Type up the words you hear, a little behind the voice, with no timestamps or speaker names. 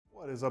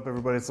What is up,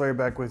 everybody? It's Larry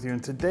back with you,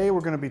 and today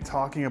we're going to be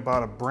talking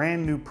about a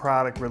brand new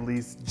product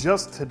released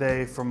just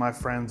today from my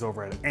friends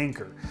over at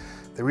Anker.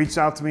 They reached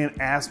out to me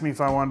and asked me if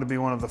I wanted to be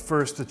one of the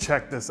first to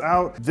check this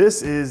out.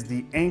 This is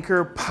the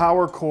Anker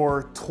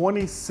PowerCore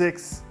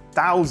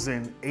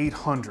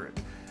 26800.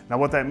 Now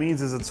what that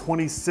means is a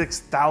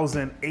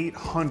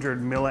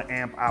 26,800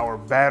 milliamp hour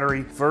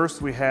battery.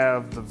 First, we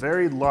have the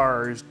very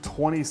large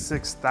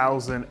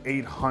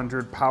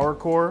 26,800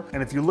 PowerCore.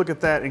 And if you look at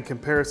that in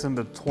comparison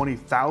to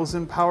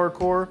 20,000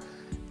 PowerCore,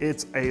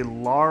 it's a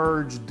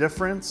large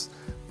difference,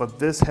 but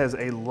this has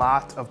a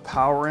lot of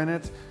power in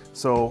it.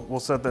 So we'll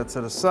set that to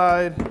the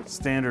side.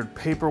 Standard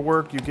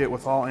paperwork you get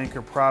with all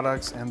Anker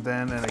products, and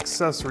then an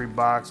accessory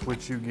box,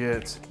 which you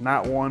get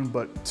not one,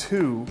 but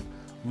two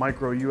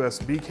micro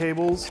USB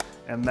cables,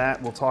 and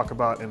that we'll talk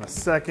about in a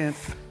second,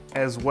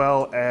 as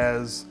well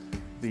as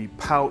the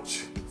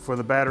pouch for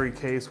the battery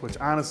case, which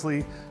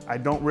honestly, I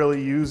don't really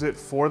use it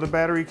for the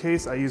battery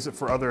case. I use it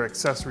for other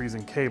accessories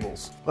and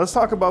cables. Let's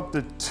talk about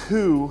the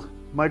two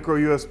micro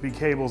USB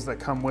cables that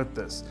come with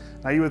this.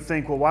 Now you would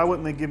think, well, why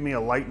wouldn't they give me a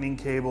lightning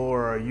cable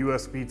or a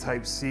USB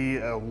Type-C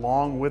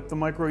along with the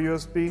micro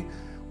USB?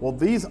 Well,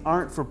 these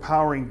aren't for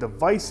powering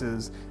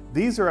devices.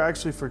 These are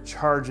actually for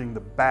charging the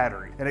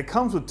battery. And it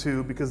comes with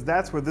two because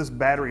that's where this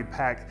battery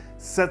pack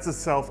sets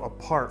itself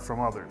apart from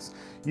others.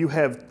 You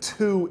have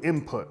two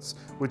inputs,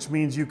 which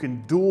means you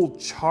can dual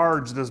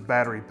charge this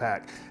battery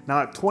pack.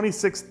 Now at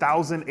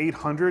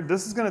 26,800,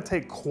 this is gonna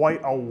take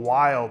quite a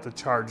while to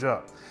charge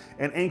up.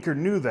 And Anker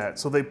knew that,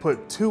 so they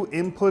put two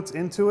inputs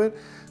into it,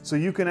 so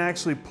you can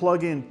actually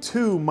plug in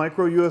two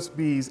micro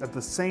USBs at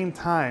the same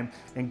time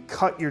and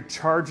cut your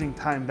charging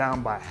time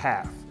down by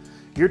half.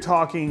 You're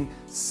talking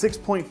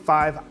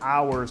 6.5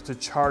 hours to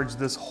charge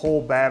this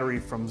whole battery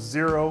from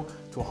 0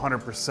 to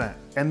 100%.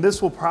 And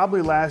this will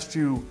probably last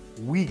you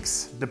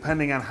weeks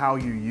depending on how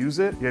you use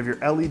it. You have your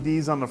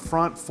LEDs on the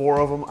front, 4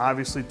 of them,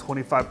 obviously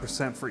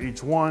 25% for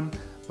each one.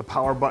 The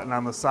power button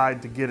on the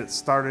side to get it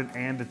started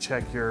and to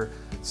check your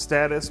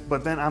status.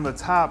 But then on the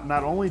top,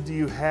 not only do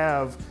you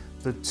have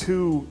the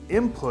two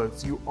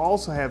inputs, you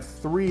also have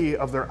 3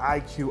 of their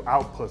IQ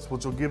outputs,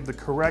 which will give the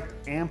correct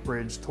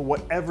amperage to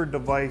whatever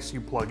device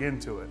you plug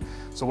into it.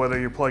 So whether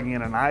you're plugging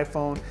in an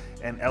iPhone,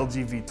 an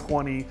LG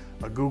V20,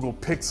 a Google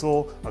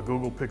Pixel, a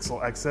Google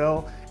Pixel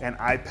XL, an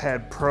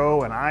iPad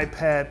Pro, an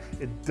iPad,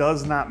 it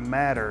does not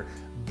matter.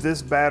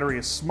 This battery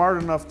is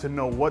smart enough to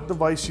know what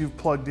device you've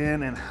plugged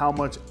in and how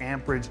much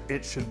amperage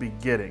it should be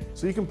getting.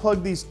 So you can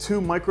plug these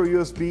two micro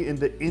USB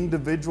into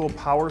individual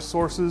power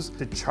sources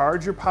to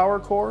charge your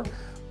PowerCore,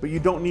 but you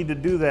don't need to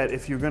do that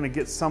if you're gonna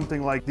get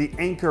something like the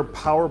Anker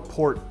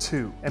PowerPort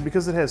 2. And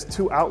because it has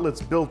 2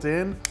 outlets built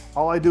in,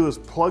 all I do is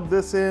plug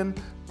this in,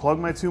 plug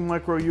my 2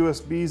 micro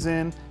USBs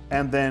in,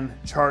 and then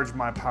charge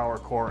my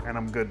PowerCore, and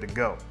I'm good to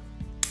go.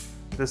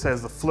 This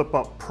has the flip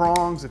up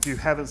prongs if you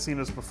haven't seen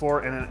this before,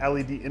 and an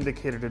LED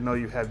indicator to know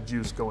you have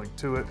juice going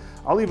to it.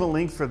 I'll leave a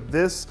link for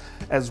this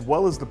as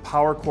well as the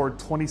PowerCore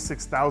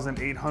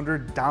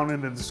 26800 down in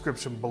the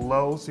description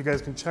below, so you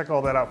guys can check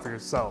all that out for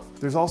yourself.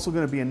 There's also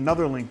going to be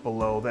another link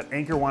below that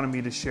Anker wanted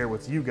me to share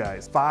with you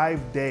guys.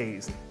 5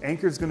 days,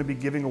 Anker's going to be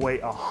giving away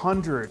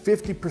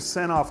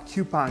 150% off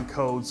coupon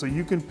code so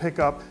you can pick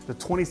up the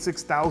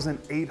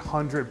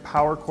 26,800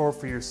 PowerCore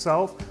for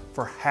yourself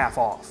for half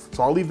off.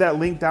 So I'll leave that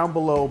link down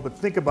below, but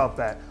think about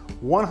that.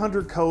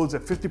 100 codes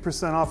at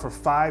 50% off for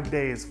 5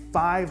 days.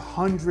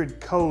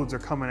 500 codes are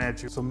coming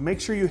at you. So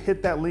make sure you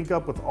hit that link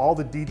up with all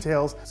the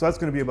details. So that's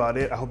gonna be about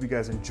it. I hope you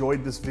guys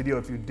enjoyed this video.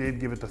 If you did,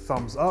 give it the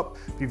thumbs up.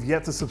 If you've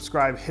yet to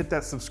subscribe, hit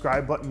that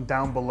subscribe button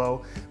down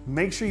below.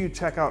 Make sure you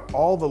check out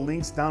all the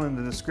links down in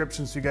the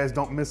description so you guys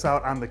don't miss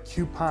out on the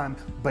coupon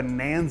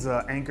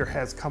bonanza Anker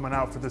has coming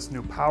out for this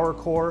new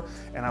PowerCore.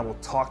 And I will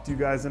talk to you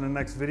guys in the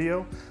next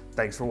video.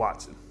 Thanks for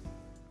watching.